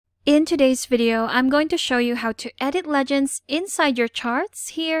In today's video, I'm going to show you how to edit legends inside your charts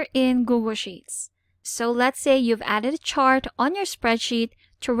here in Google Sheets. So let's say you've added a chart on your spreadsheet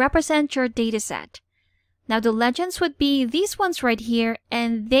to represent your dataset. Now the legends would be these ones right here,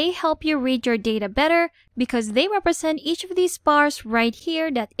 and they help you read your data better because they represent each of these bars right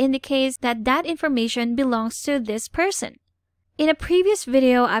here that indicates that that information belongs to this person. In a previous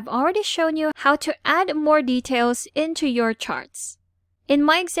video, I've already shown you how to add more details into your charts. In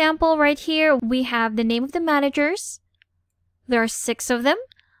my example right here, we have the name of the managers. There are 6 of them,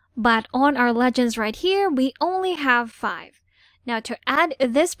 but on our legends right here, we only have 5. Now to add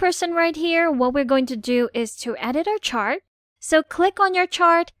this person right here, what we're going to do is to edit our chart. So click on your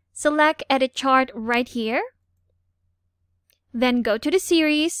chart, select Edit Chart right here. Then go to the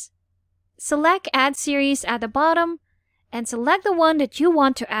series, select Add Series at the bottom, and select the one that you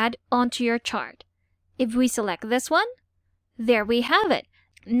want to add onto your chart. If we select this one, there we have it.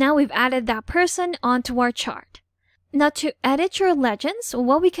 Now we've added that person onto our chart. Now to edit your legends,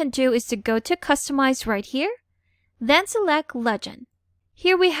 what we can do is to go to Customize right here, then select Legend.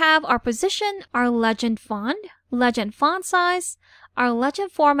 Here we have our position, our legend font size, our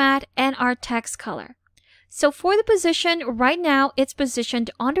legend format, and our text color. So for the position, right now it's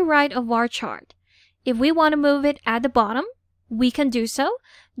positioned on the right of our chart. If we want to move it at the bottom, we can do so.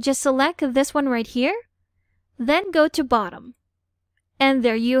 Just select this one right here, then go to bottom. And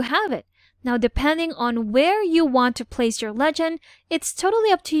there you have it. Now, depending on where you want to place your legend, it's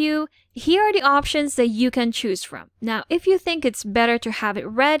totally up to you. Here are the options that you can choose from. Now, if you think it's better to have it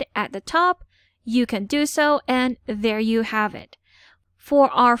red at the top, you can do so, and there you have it. For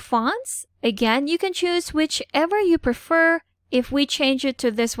our fonts, again, you can choose whichever you prefer. If we change it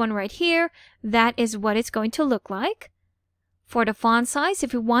to this one right here, that is what it's going to look like. For the font size,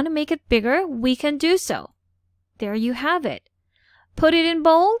 if you want to make it bigger, we can do so. There you have it. Put it in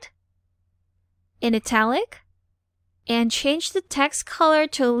bold, in italic, and change the text color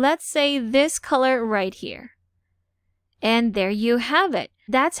to, let's say, this color right here. And there you have it.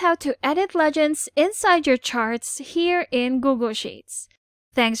 That's how to edit legends inside your charts here in Google Sheets.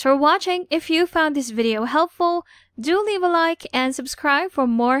 Thanks for watching. If you found this video helpful, do leave a like and subscribe for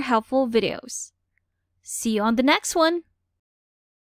more helpful videos. See you on the next one.